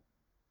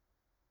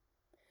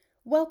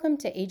Welcome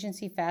to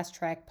Agency Fast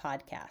Track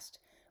Podcast,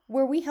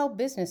 where we help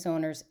business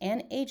owners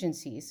and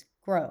agencies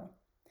grow.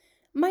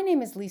 My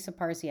name is Lisa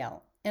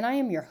Parziel, and I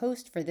am your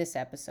host for this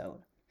episode.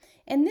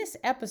 In this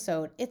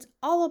episode, it's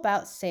all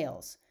about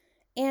sales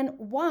and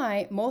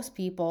why most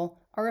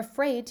people are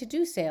afraid to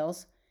do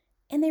sales,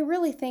 and they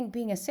really think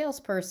being a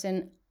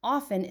salesperson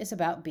often is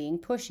about being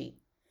pushy.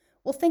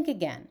 Well, think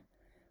again.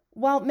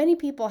 While many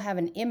people have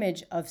an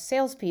image of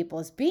salespeople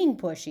as being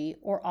pushy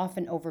or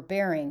often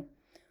overbearing,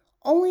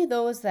 only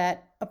those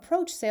that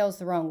approach sales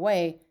the wrong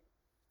way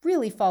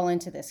really fall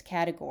into this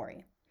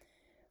category.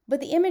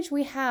 But the image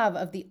we have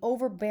of the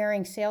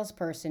overbearing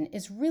salesperson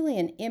is really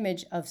an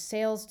image of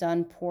sales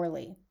done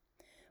poorly.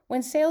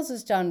 When sales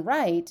is done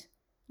right,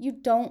 you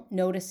don't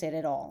notice it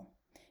at all.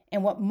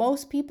 And what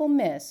most people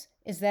miss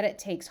is that it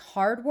takes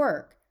hard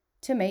work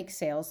to make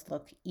sales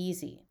look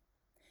easy.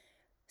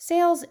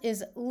 Sales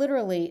is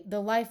literally the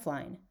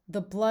lifeline,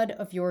 the blood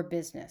of your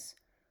business.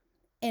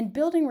 And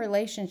building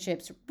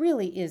relationships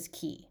really is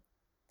key.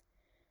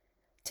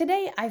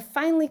 Today, I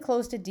finally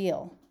closed a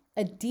deal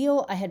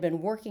I had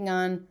been working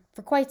on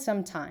for quite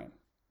some time.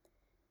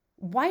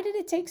 Why did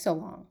it take so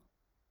long?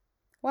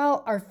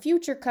 Well, our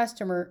future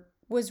customer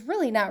was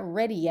really not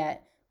ready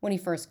yet when he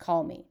first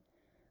called me,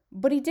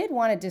 but he did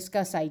want to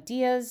discuss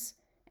ideas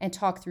and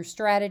talk through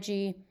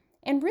strategy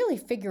and really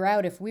figure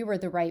out if we were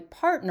the right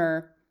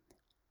partner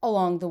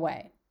along the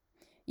way.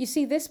 You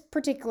see, this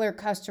particular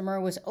customer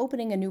was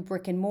opening a new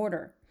brick and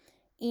mortar,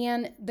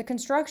 and the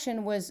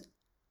construction was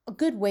a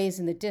good ways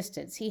in the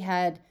distance. He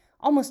had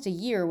almost a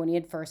year when he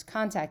had first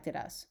contacted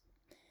us.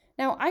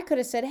 Now, I could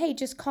have said, hey,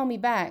 just call me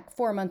back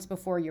 4 months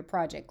before your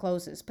project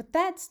closes, but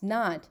that's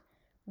not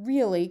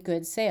really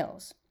good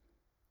sales.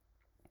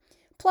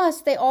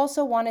 Plus, they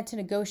also wanted to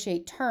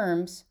negotiate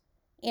terms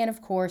and,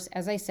 of course,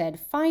 as I said,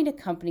 find a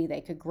company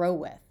they could grow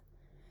with.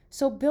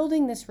 So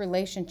building this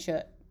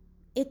relationship,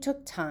 it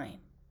took time.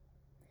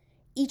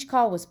 Each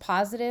call was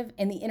positive,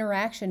 and the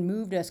interaction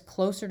moved us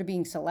closer to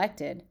being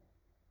selected.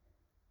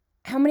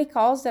 How many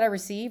calls did I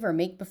receive or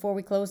make before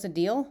we closed the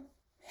deal?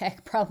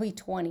 Heck, probably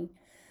 20.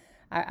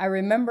 I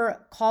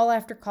remember call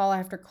after call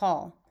after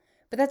call,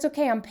 but that's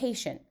okay, I'm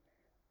patient.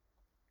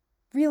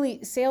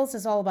 Really, sales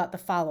is all about the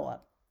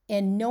follow-up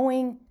and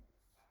knowing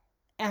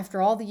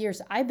after all the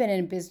years I've been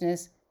in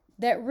business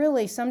that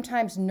really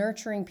sometimes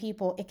nurturing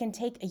people, it can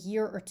take a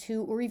year or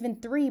 2 or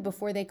even 3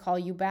 before they call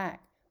you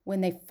back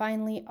when they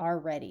finally are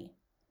ready.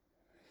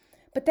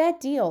 But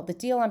that deal, the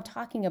deal I'm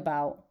talking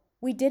about,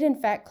 we did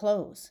in fact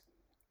close.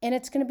 And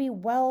it's going to be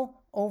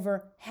well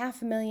over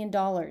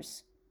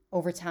 $500,000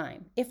 over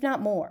time, if not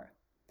more.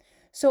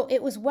 So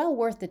it was well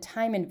worth the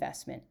time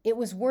investment. It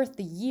was worth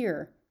the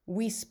year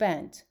we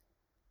spent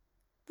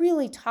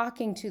really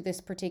talking to this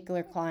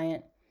particular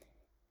client,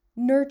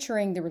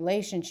 nurturing the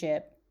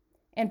relationship,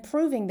 and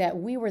proving that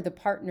we were the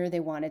partner they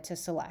wanted to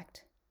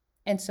select.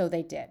 And so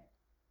they did.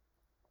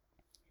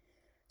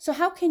 So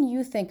how can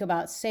you think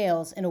about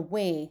sales in a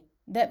way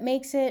that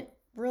makes it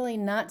really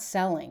not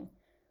selling,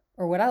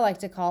 or what I like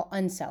to call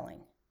unselling?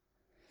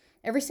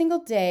 Every single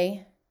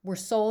day, we're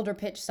sold or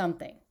pitched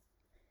something.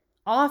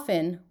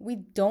 Often, we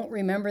don't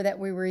remember that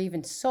we were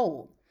even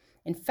sold.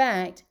 In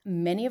fact,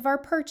 many of our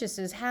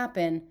purchases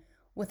happen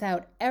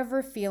without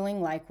ever feeling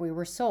like we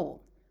were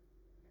sold.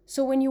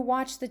 So when you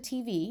watch the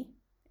TV,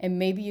 and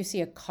maybe you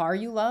see a car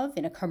you love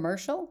in a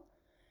commercial,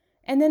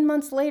 and then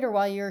months later,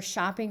 while you're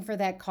shopping for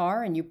that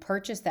car and you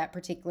purchase that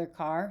particular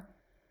car,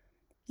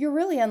 you're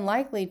really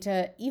unlikely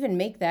to even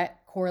make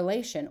that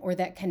correlation or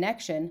that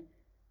connection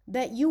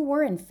that you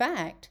were in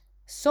fact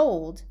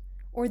sold,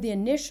 or the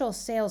initial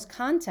sales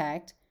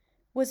contact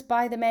was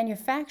by the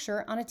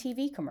manufacturer on a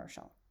TV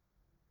commercial.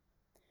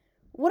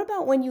 What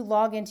about when you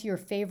log into your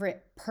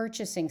favorite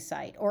purchasing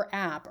site or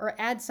app or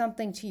add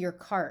something to your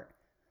cart?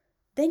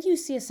 Then you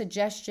see a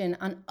suggestion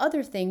on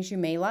other things you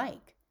may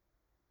like.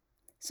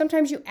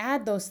 Sometimes you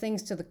add those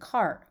things to the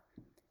cart.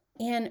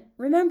 And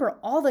remember,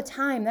 all the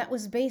time that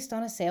was based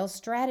on a sales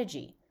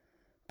strategy.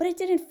 But it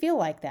didn't feel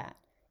like that.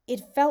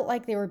 It felt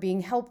like they were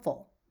being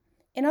helpful.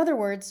 In other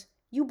words,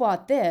 you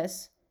bought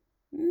this,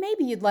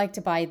 maybe you'd like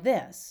to buy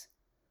this.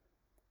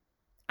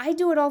 I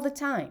do it all the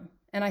time,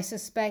 and I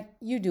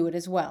suspect you do it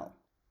as well.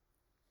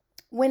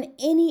 When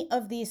any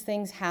of these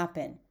things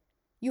happen,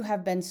 you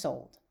have been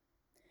sold.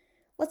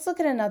 Let's look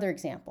at another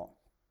example.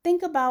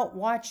 Think about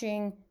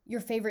watching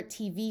your favorite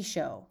TV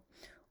show,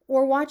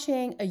 or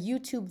watching a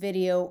YouTube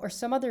video or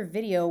some other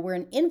video where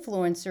an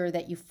influencer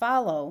that you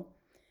follow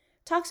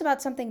talks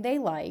about something they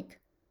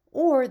like,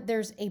 or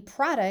there's a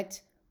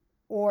product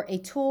or a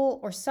tool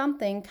or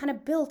something kind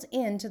of built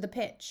into the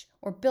pitch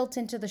or built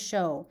into the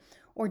show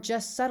or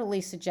just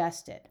subtly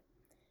suggested.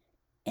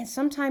 And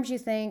sometimes you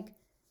think,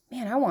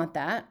 man, I want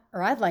that,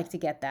 or I'd like to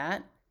get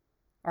that,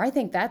 or I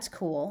think that's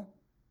cool.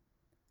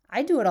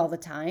 I do it all the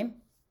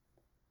time.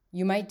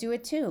 You might do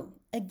it too.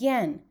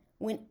 Again,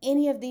 when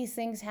any of these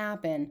things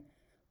happen,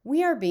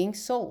 we are being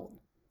sold.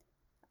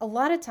 A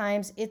lot of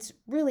times it's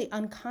really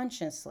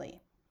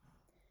unconsciously.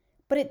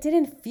 But it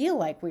didn't feel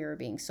like we were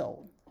being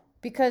sold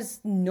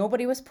because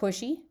nobody was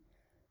pushy.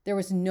 There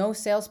was no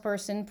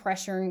salesperson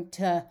pressuring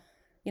to,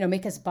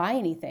 make us buy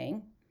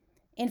anything.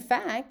 In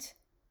fact,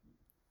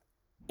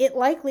 it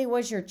likely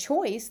was your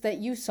choice that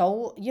you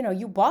sold,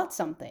 you bought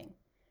something,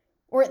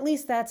 or at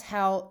least that's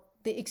how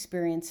the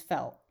experience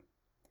felt.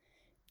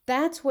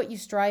 That's what you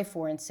strive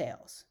for in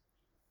sales.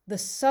 The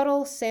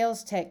subtle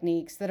sales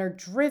techniques that are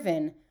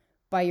driven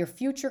by your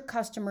future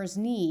customers'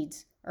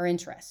 needs or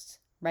interests,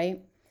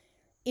 right?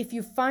 If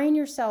you find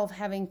yourself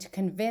having to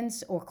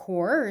convince or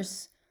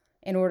coerce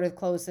in order to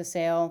close the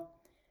sale,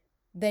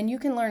 then you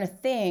can learn a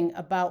thing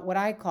about what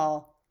I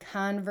call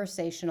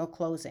conversational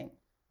closing.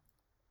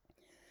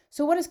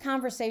 So what does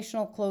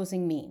conversational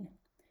closing mean?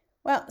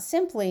 Well,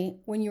 simply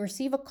when you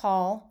receive a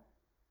call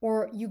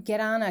or you get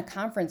on a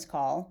conference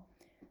call,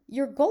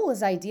 your goal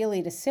is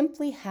ideally to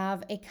simply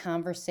have a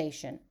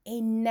conversation,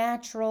 a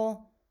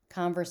natural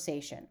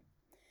conversation.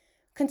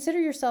 Consider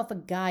yourself a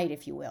guide,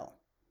 if you will.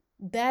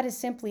 That is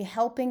simply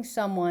helping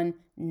someone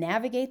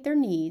navigate their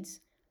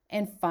needs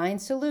and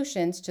find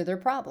solutions to their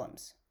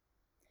problems.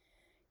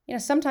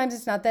 Sometimes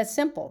it's not that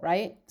simple,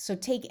 right? So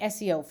take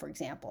SEO, for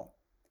example.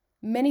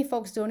 Many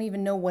folks don't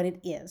even know what it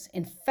is.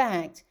 In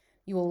fact,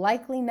 you will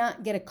likely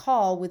not get a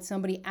call with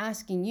somebody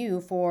asking you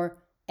for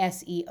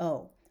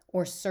SEO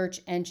or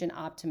search engine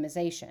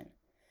optimization.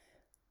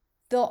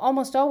 They'll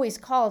almost always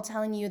call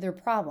telling you their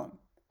problem.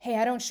 Hey,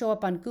 I don't show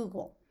up on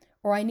Google,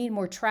 or I need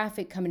more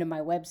traffic coming to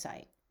my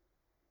website.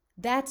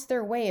 That's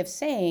their way of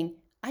saying,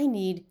 I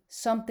need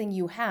something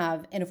you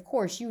have, and of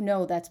course,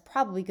 that's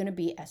probably going to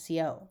be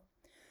SEO.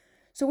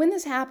 So when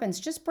this happens,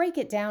 just break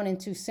it down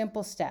into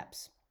simple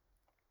steps.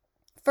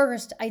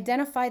 First,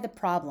 identify the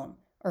problem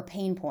or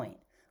pain point.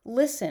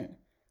 Listen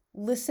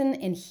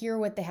and hear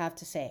what they have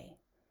to say.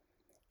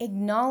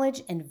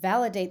 Acknowledge and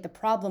validate the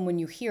problem when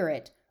you hear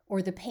it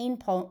or the pain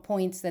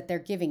points that they're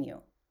giving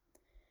you.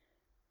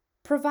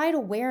 Provide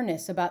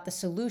awareness about the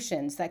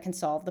solutions that can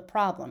solve the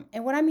problem.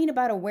 And what I mean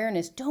about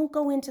awareness, don't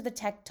go into the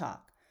tech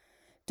talk.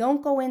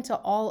 Don't go into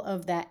all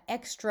of that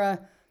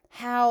extra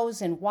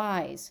hows and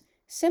whys.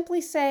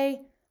 Simply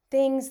say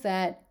things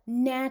that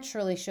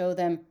naturally show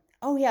them,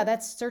 oh yeah,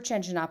 that's search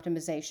engine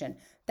optimization.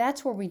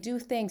 That's where we do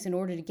things in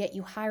order to get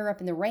you higher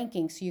up in the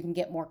rankings so you can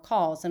get more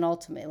calls and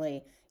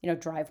ultimately,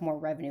 drive more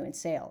revenue and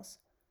sales.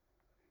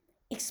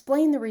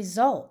 Explain the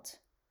result.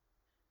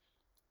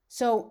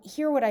 So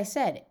hear what I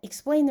said.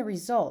 Explain the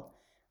result.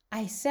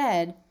 I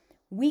said,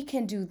 we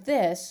can do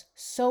this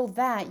so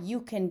that you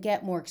can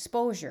get more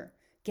exposure,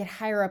 get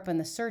higher up in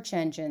the search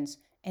engines,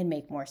 and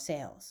make more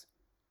sales.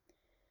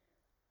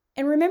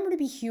 And remember to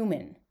be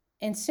human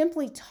and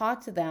simply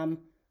talk to them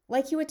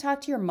like you would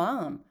talk to your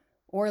mom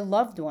or a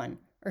loved one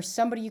or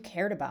somebody you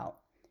cared about.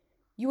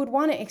 You would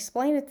want to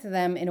explain it to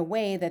them in a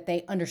way that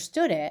they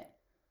understood it,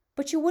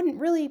 but you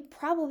wouldn't really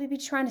probably be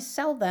trying to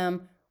sell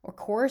them or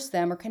coerce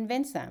them or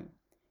convince them.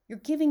 You're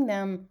giving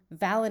them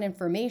valid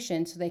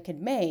information so they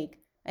could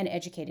make an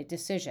educated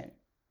decision.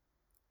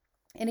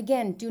 And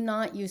again, do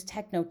not use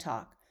techno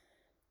talk.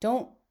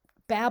 Don't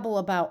babble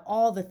about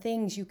all the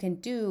things you can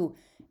do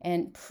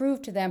and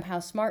prove to them how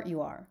smart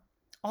you are.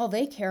 All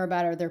they care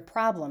about are their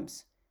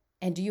problems,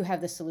 and do you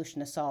have the solution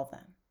to solve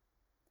them?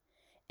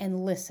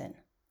 And listen.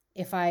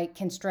 If I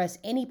can stress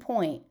any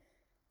point,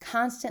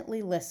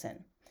 constantly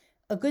listen.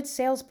 A good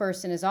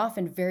salesperson is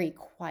often very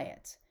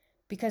quiet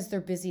because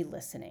they're busy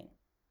listening.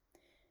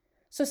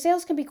 So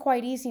sales can be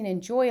quite easy and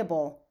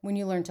enjoyable when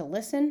you learn to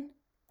listen,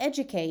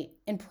 educate,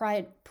 and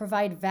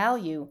provide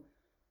value.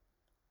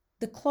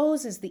 The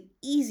close is the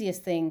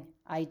easiest thing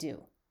I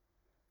do.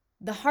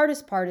 The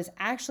hardest part is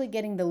actually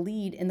getting the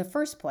lead in the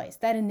first place,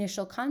 that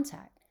initial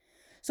contact.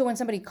 So when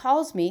somebody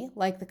calls me,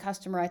 like the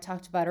customer I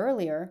talked about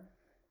earlier,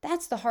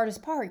 that's the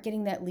hardest part,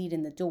 getting that lead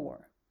in the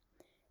door.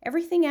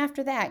 Everything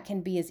after that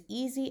can be as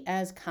easy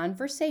as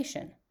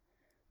conversation,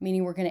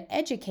 meaning we're going to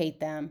educate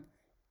them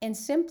and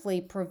simply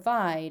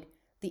provide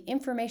the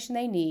information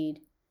they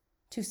need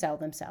to sell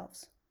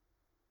themselves.